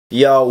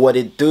Yo, what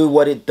it do,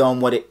 what it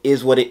done, what it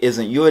is, what it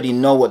isn't. You already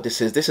know what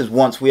this is. This is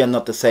Once We Are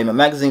Not the Same, a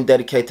magazine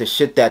dedicated to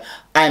shit that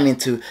I'm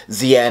into,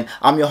 ZN.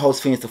 I'm your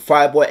host, Phoenix the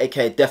Fireboy,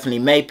 aka Definitely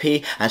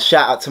Maype. And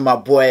shout out to my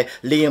boy,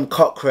 Liam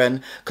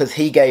Cochran, because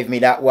he gave me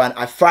that one.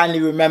 I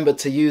finally remembered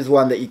to use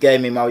one that you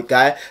gave me, my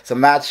guy. So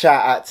mad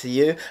shout out to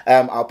you.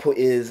 I'll put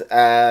his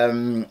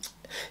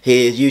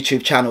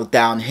YouTube channel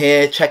down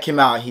here. Check him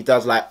out. He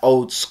does like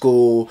old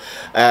school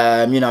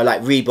you know,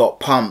 like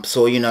Reebok pumps,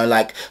 or you know,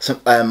 like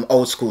some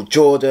old school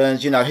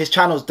Jordans. You know, his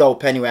channel's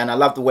dope anyway, and I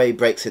love the way he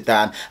breaks it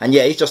down. And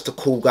yeah, he's just a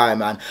cool guy,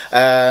 man.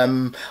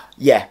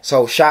 Yeah,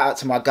 so shout out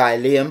to my guy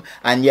Liam,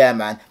 and yeah,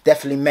 man,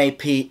 definitely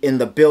Maype in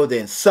the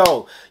building.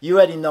 So you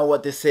already know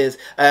what this is.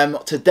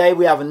 Today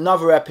we have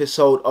another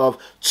episode of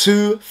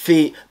 2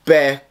 Feet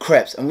Bare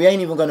Creps, and we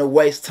ain't even gonna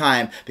waste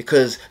time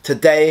because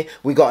today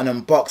we got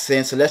an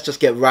unboxing. So let's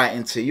just get right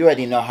into it. You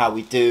already know how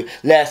we do.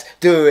 Let's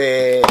do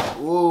it.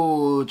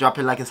 Ooh, drop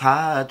it like it's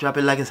hot, drop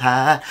it like it's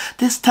hot.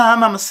 This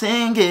time I'ma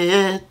sing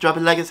it. Drop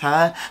it like it's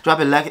hot, drop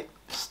it like it.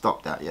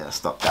 Stop that, yeah,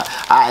 stop that.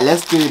 Alright,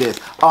 let's do this.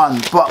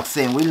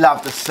 Unboxing. We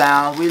love the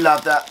sound. We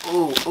love that.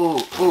 Ooh,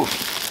 ooh, ooh.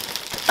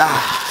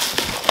 Ah.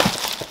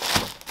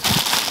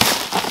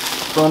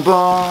 Boom,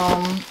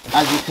 boom.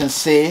 As you can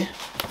see,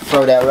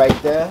 throw that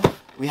right there.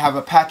 We have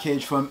a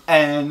package from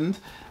End.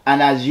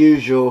 And as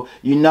usual,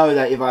 you know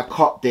that if I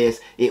cop this,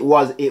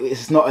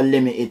 it's not a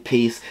limited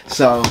piece.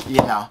 So,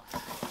 you know,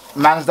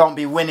 mans don't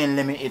be winning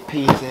limited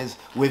pieces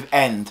with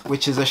End,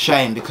 which is a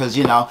shame because,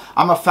 you know,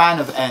 I'm a fan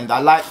of End. I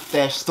like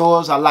their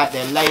stores, I like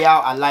their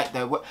layout, I like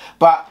their...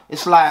 But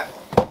it's like,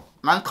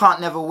 man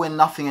can't never win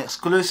nothing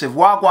exclusive.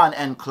 Wagwan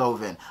End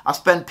clothing. I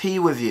spend P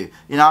with you.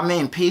 You know what I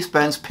mean? P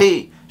spends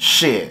P.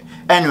 Shit.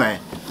 Anyway,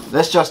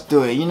 let's just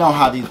do it. You know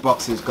how these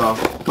boxes go.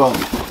 Boom.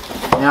 You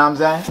know what I'm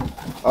saying?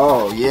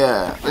 Oh,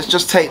 yeah. Let's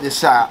just take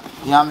this out.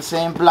 You know what I'm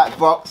saying? Black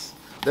box.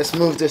 Let's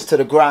move this to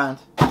the ground.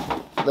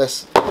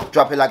 Let's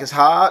drop it like it's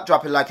hot,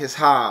 drop it like it's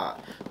hot.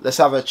 Let's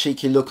have a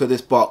cheeky look at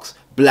this box.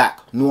 Black,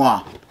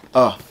 noir.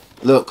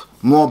 Look,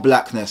 more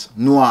blackness,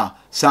 noir.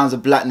 Sounds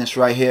of blackness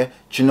right here.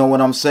 Do you know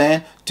what I'm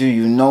saying? Do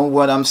you know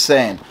what I'm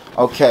saying?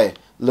 Okay,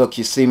 look,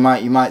 you see,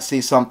 you might see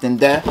something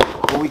there.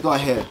 What we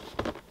got here?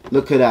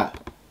 Look at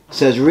that. It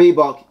says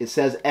Reebok, it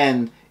says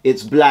End,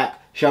 it's black.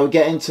 Shall we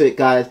get into it,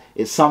 guys?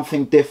 It's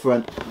something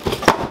different.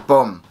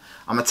 Boom.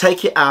 I'm going to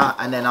take it out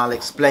and then I'll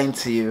explain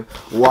to you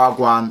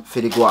Wagwan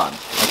Fidigwan.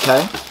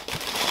 Okay?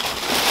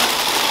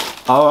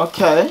 Oh,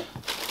 okay.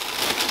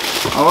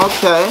 Oh,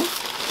 okay.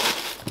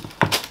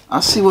 I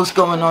see what's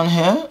going on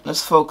here.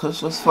 Let's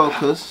focus. Let's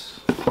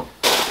focus.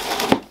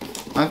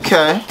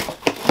 Okay.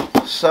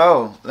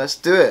 So, let's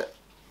do it.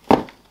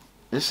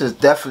 This is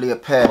definitely a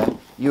pair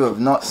you have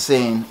not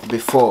seen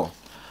before.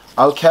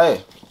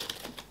 Okay.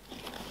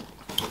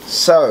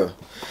 So,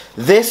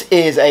 this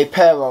is a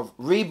pair of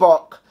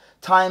Reebok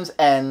Times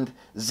End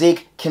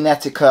Zig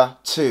Kinetica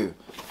 2,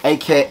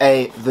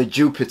 aka the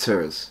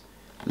Jupiters.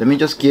 Let me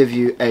just give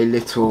you a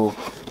little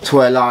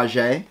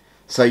toilage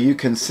so you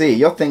can see.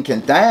 You're thinking,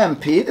 damn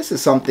P, this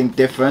is something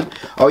different.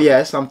 Oh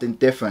yeah, it's something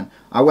different.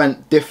 I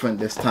went different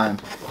this time,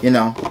 you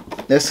know.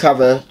 Let's have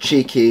a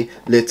cheeky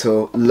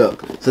little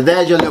look. So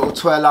there's your little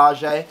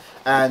toilage,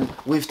 and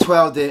we've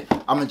twirled it.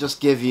 I'm gonna just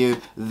give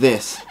you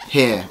this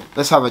here.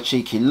 Let's have a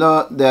cheeky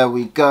look. There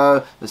we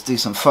go. Let's do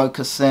some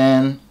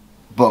focusing.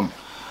 Boom.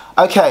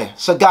 Okay,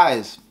 so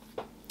guys,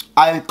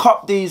 I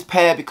copped these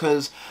pair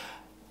because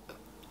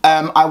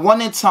I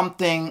wanted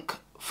something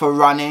for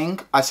running.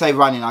 I say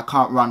running, I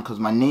can't run because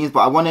my knees, but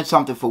I wanted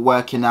something for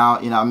working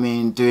out, you know what I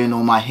mean, doing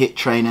all my HIIT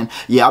training.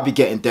 Yeah, I'll be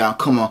getting down,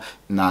 come on.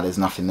 Nah, there's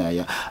nothing there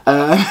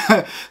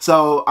yet.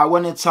 So I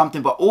wanted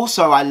something, but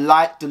also I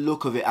liked the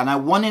look of it and I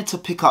wanted to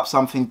pick up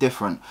something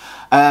different.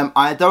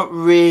 I don't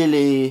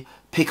really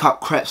pick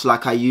up Creps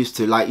like I used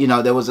to. Like, you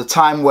know, there was a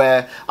time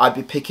where I'd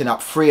be picking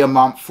up 3 a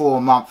month, 4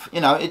 a month, you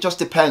know, it just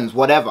depends,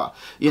 whatever,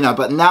 you know.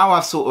 But now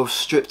I've sort of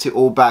stripped it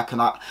all back and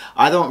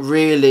I don't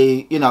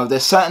really, you know,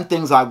 there's certain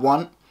things I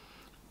want,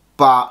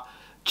 but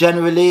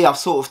generally I've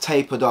sort of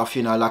tapered off,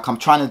 you know, like I'm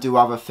trying to do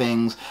other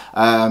things.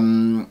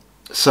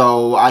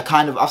 So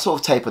I've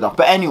sort of tapered off.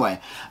 But anyway,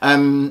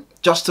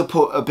 just to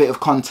put a bit of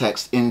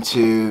context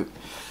into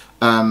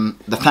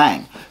the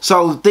thing.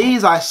 So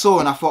these I saw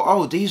and I thought,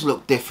 oh, these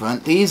look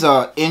different. These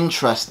are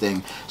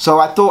interesting. So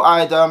I thought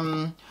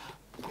I'd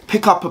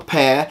pick up a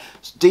pair.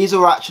 These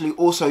are actually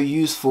also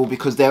useful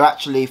because they're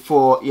actually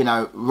for, you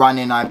know,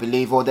 running, I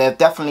believe, or they're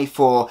definitely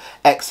for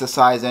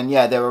exercise. And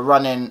yeah, they're a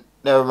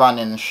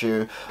running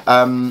shoe.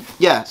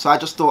 Yeah, so I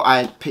just thought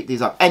I'd pick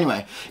these up.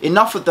 Anyway,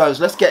 enough of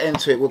those. Let's get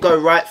into it. We'll go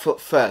right foot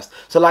first.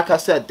 So like I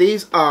said,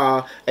 these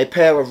are a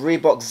pair of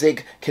Reebok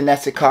Zig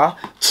Kinetica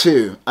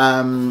 2.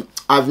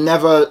 I've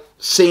never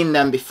seen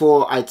them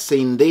before I'd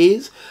seen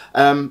these.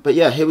 But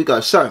yeah, here we go.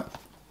 So,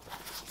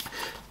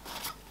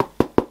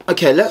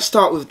 okay, let's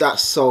start with that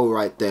sole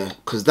right there,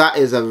 because that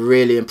is a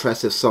really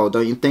impressive sole,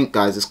 don't you think,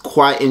 guys? It's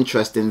quite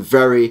interesting.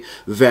 Very,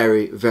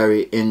 very,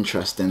 very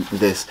interesting,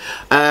 this.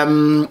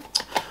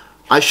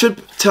 I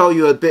should tell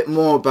you a bit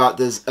more about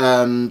this,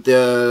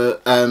 the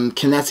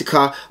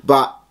Kinetica,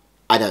 but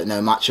I don't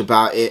know much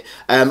about it.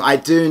 I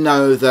do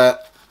know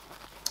that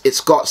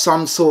it's got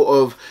some sort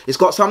of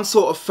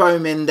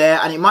foam in there,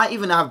 and it might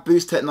even have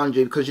boost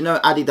technology, because you know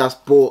Adidas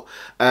bought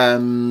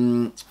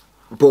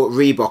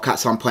Reebok at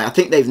some point. I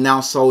think they've now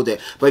sold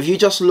it, but if you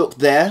just look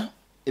there,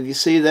 if you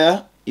see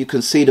there, you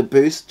can see the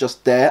boost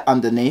just there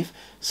underneath.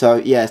 So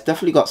yeah, it's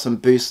definitely got some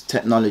boost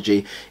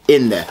technology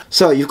in there.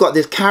 So you've got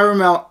this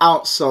caramel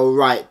outsole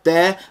right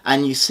there,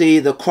 and you see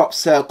the crop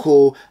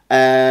circle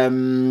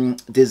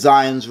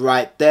designs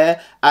right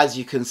there. As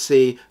you can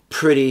see,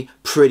 pretty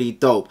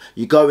dope.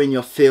 You go in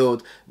your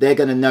field, they're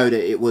gonna know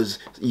that it was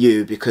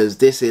you, because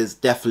this is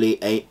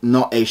definitely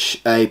not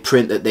a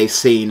print that they've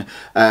seen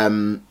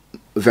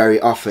very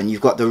often. You've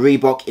got the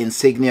Reebok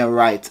insignia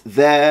right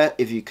there,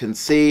 if you can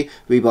see,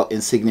 Reebok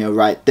insignia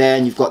right there,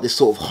 and you've got this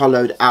sort of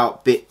hollowed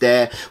out bit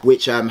there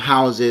which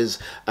houses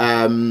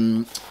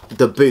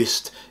the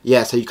boost.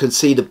 Yeah, so you can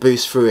see the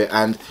boost through it,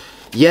 and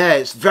yeah,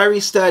 it's very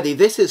sturdy.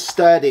 This is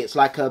sturdy. It's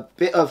like a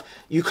bit of,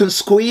 you can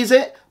squeeze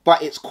it,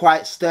 but it's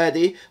quite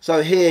sturdy.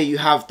 So here you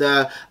have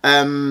the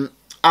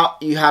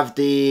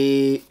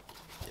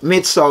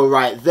midsole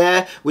right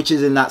there, which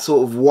is in that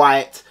sort of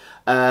white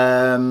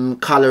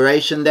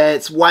coloration there.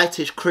 It's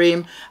whitish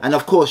cream, and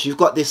of course you've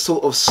got this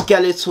sort of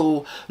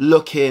skeletal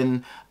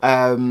looking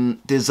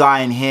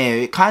design here.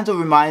 It kind of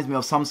reminds me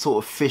of some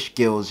sort of fish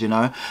gills, you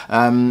know.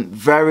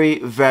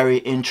 Very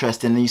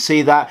interesting. And you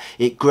see that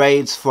it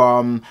grades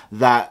from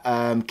that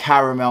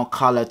caramel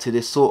color to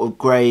this sort of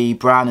grey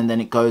brown, and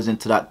then it goes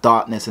into that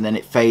darkness, and then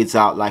it fades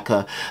out like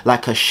a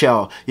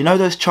shell. You know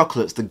those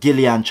chocolates, the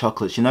Gillian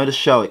chocolates, you know the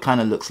shell, it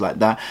kind of looks like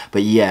that.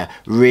 But yeah,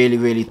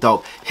 really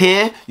dope.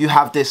 Here you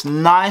have this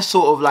nice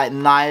sort of like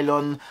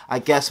nylon, I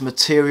guess,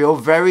 material,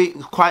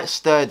 quite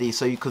sturdy,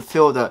 so you could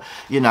feel that,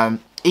 you know,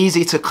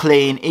 easy to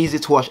clean, easy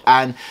to wash,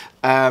 and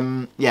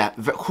yeah,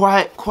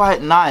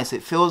 quite nice.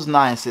 It feels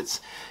nice. It's,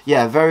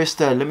 yeah, very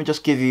sturdy. Let me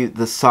just give you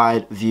the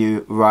side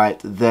view right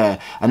there,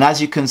 and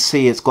as you can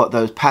see, it's got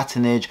those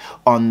patternage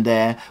on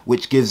there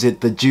which gives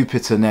it the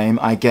Jupiter name,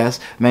 I guess.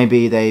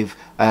 Maybe they've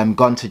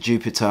gone to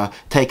Jupiter,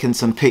 taken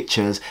some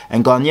pictures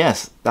and gone,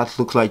 yes, that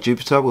looks like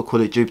Jupiter, we'll call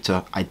it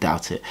Jupiter. I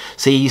doubt it.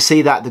 See, you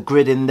see that, the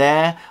grid in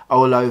there,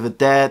 all over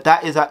there,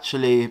 that is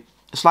actually,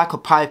 it's like a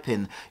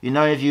piping. You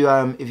know, if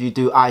you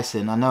do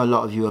icing, I know a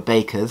lot of you are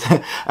bakers,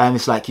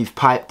 it's like you've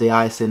piped the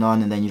icing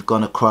on and then you've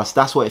gone across.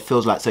 That's what it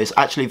feels like. So it's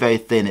actually very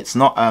thin. It's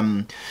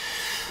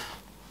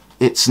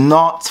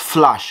not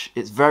flush.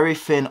 It's very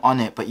thin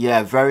on it, but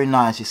yeah, very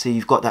nice. You see,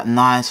 you've got that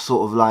nice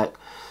sort of like,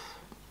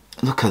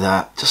 look at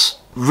that, just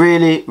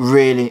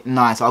really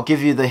nice. I'll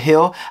give you the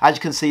heel. As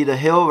you can see, the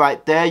heel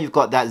right there, you've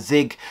got that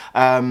Zig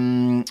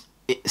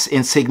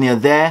insignia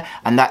there,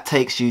 and that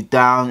takes you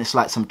down. It's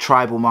like some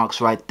tribal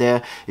marks right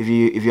there. If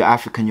you're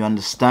African, you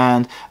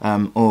understand,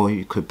 or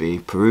you could be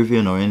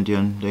Peruvian or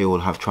Indian, they all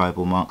have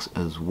tribal marks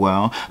as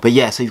well. But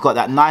yeah, so you've got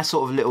that nice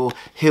sort of little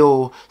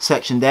heel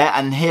section there,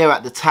 and here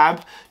at the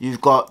tab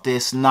you've got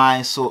this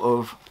nice sort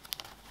of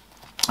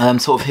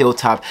heel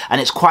tab,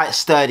 and it's quite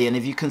sturdy. And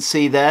if you can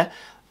see there,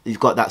 you've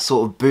got that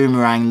sort of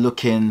boomerang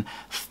looking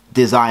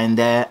design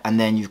there, and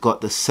then you've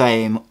got the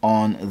same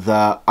on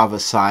the other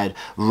side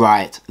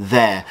right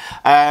there.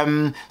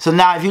 So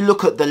now if you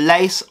look at the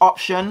lace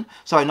option,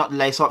 sorry, not the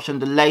lace option,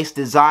 the lace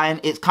design,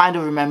 it kind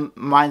of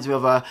reminds me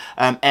of a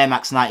Air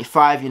Max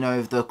 95, you know,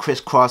 with the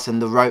crisscross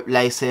and the rope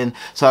lacing.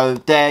 So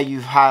there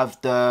you have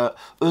the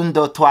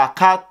undo trois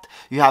quatre.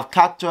 You have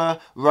 4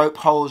 rope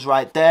holes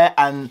right there,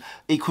 and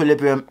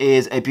equilibrium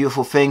is a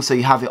beautiful thing, so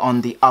you have it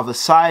on the other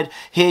side.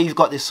 Here you've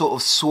got this sort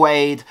of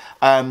suede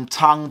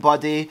tongue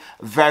body,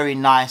 very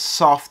nice,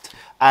 soft.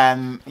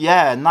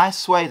 Yeah, nice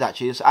suede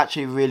actually. It's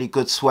actually really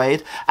good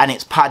suede, and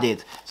it's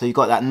padded. So you've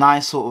got that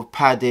nice sort of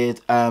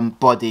padded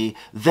body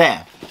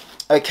there.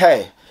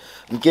 Okay.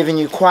 I'm giving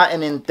you quite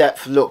an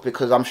in-depth look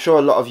because I'm sure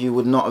a lot of you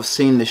would not have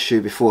seen this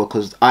shoe before,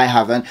 because I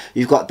haven't.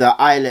 You've got the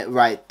eyelet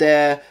right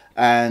there,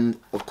 and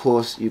of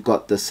course you've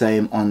got the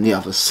same on the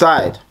other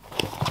side.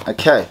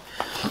 Okay,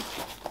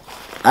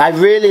 I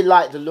really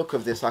like the look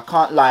of this, I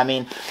can't lie. I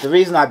mean, the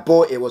reason I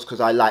bought it was because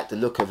I like the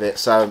look of it,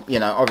 so you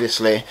know,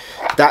 obviously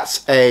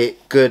that's a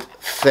good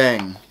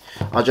thing.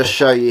 I'll just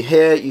show you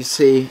here. You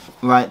see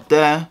right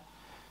there,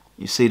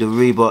 you see the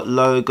Reebok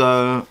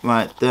logo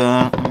right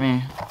there. Let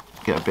me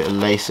get a bit of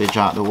laceage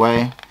out of the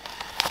way.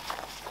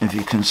 If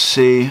you can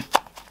see,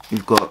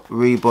 you've got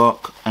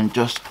Reebok, and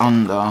just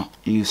under,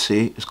 you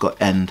see it's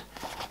got end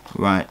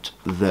right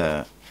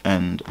there,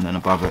 end, and then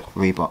above it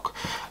Reebok.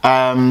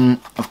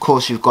 Of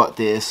course you've got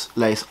this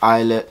lace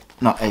eyelet,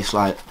 not lace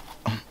eyelet,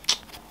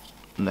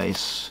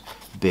 lace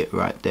bit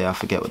right there. I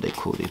forget what they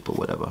call these, but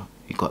whatever,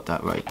 you got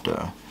that right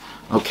there.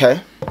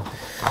 Okay,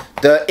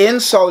 the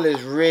insole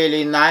is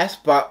really nice,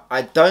 but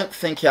I don't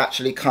think it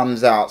actually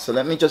comes out, so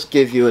let me just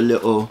give you a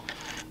little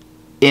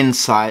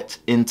insight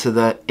into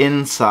the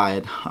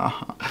inside.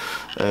 Oh,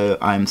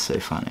 I'm so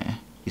funny.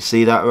 You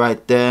see that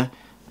right there?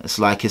 It's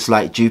like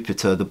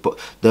Jupiter,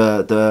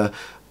 the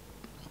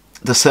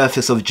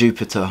surface of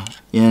Jupiter,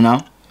 you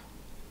know.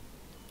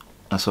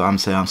 That's what I'm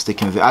saying. I'm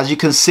sticking with it. As you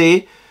can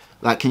see,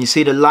 Like, can you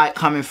see the light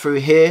coming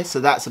through here? So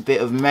that's a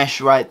bit of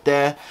mesh right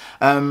there.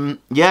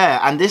 Yeah,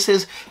 and this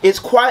is, it's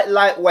quite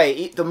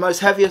lightweight. The most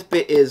heaviest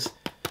bit is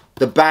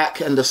the back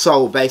and the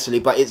sole basically,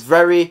 but it's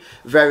very,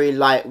 very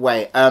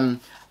lightweight. And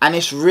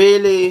it's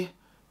really,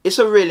 it's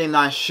a really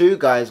nice shoe,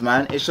 guys,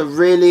 man. It's a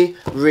really,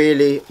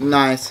 really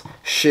nice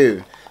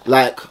shoe.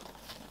 Like,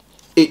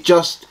 it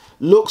just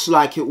looks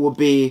like it will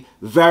be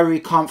very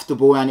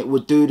comfortable and it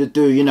would do the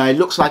do, you know. It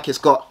looks like it's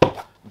got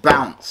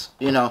bounce,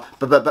 you know,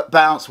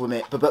 bounce with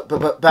it,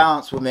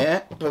 bounce with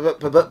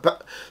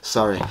it.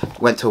 Sorry,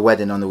 went to a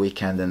wedding on the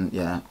weekend and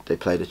yeah, they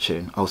played a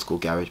tune, old school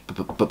garage,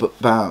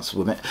 bounce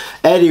with it.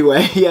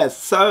 Anyway, yeah,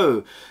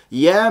 so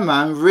yeah,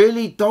 man,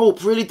 really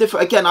dope, really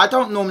different. Again, I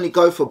don't normally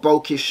go for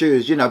bulky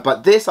shoes, you know,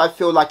 but this, I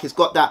feel like it's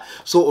got that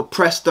sort of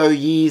Presto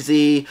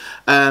Yeezy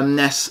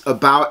ness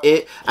about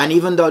it. And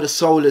even though the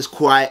sole is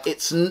quiet,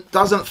 it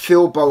doesn't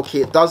feel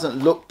bulky, it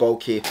doesn't look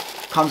bulky.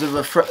 Comes with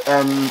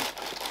a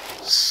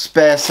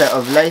spare set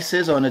of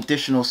laces, or an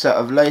additional set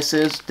of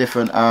laces,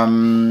 different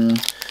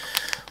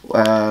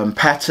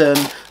pattern.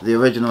 The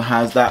original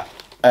has that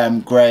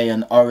grey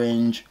and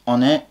orange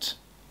on it.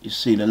 You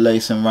see the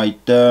lacing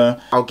right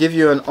there. I'll give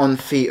you an on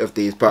feet of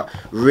these, but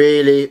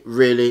really,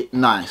 really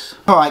nice.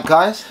 Alright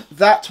guys,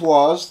 that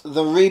was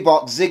the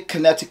Reebok Zig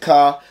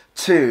Kinetica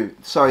 2.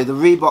 Sorry, the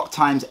Reebok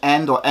times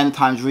End, or End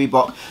times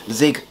Reebok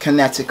Zig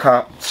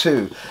Kinetica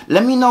 2.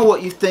 Let me know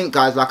what you think,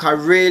 guys. Like, I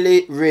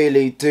really,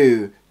 really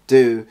do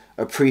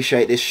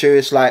appreciate this shoe.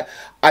 It's like,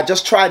 I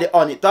just tried it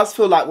on. It does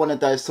feel like one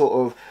of those sort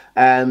of,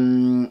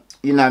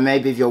 you know,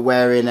 maybe if you're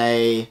wearing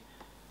a,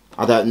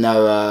 I don't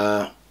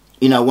know,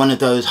 you know, one of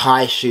those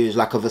high shoes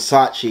like a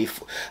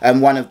Versace,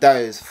 and one of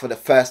those for the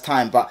first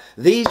time. But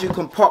these you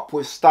can pop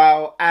with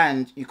style,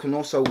 and you can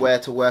also wear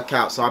to work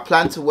out. So I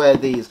plan to wear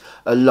these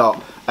a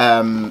lot,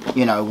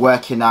 you know,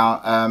 working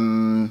out.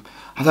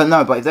 I don't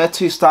know, but if they're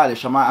too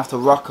stylish, I might have to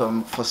rock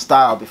them for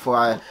style before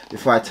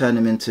I turn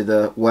them into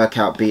the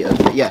workout beaters.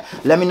 But yeah,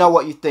 let me know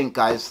what you think,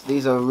 guys.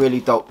 These are a really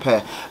dope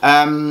pair.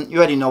 You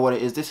already know what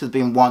it is. This has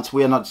been Once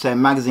We Are Not the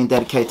Same, magazine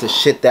dedicated to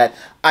shit that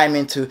I'm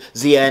into.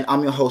 ZN.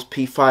 I'm your host,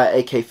 P Fire,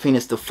 aka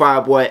Phoenix the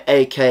Fireboy,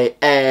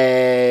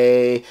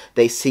 aka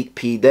They Seek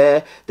P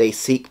There, They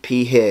Seek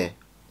P Here.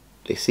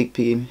 They seek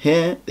P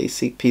here, they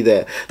seek P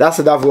there. That's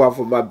another one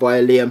from my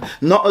boy Liam.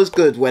 Not as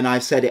good when I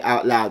said it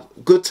out loud.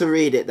 Good to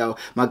read it though.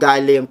 My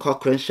guy Liam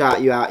Cochran,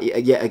 shout you out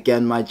yet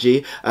again, my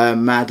G.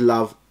 Mad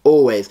love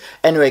always.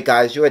 Anyway,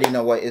 guys, you already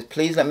know what it is.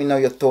 Please let me know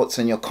your thoughts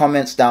and your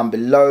comments down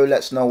below.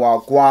 Let's know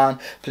our guan.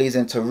 Please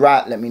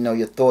interact. Let me know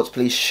your thoughts.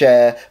 Please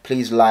share.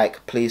 Please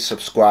like. Please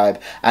subscribe.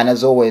 And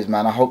as always,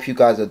 man, I hope you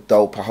guys are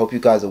dope. I hope you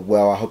guys are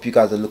well. I hope you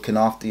guys are looking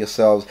after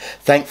yourselves.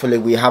 Thankfully,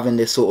 we're having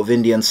this sort of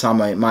Indian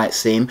summer, it might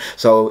seem.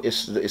 So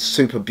it's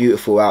super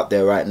beautiful out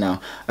there right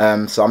now.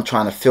 So I'm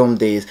trying to film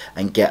these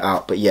and get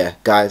out. But yeah,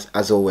 guys,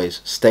 as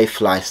always, stay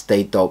fly,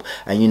 stay dope.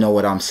 And you know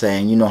what I'm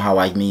saying. You know how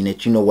I mean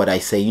it. You know what I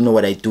say. You know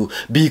what I do.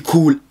 Be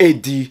cool,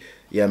 Eddie.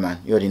 Yeah, man,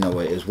 you already know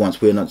what it is.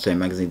 Once We're Not the Same,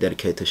 magazine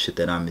dedicated to shit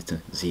that I'm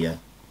into. Zia.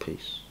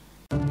 Peace.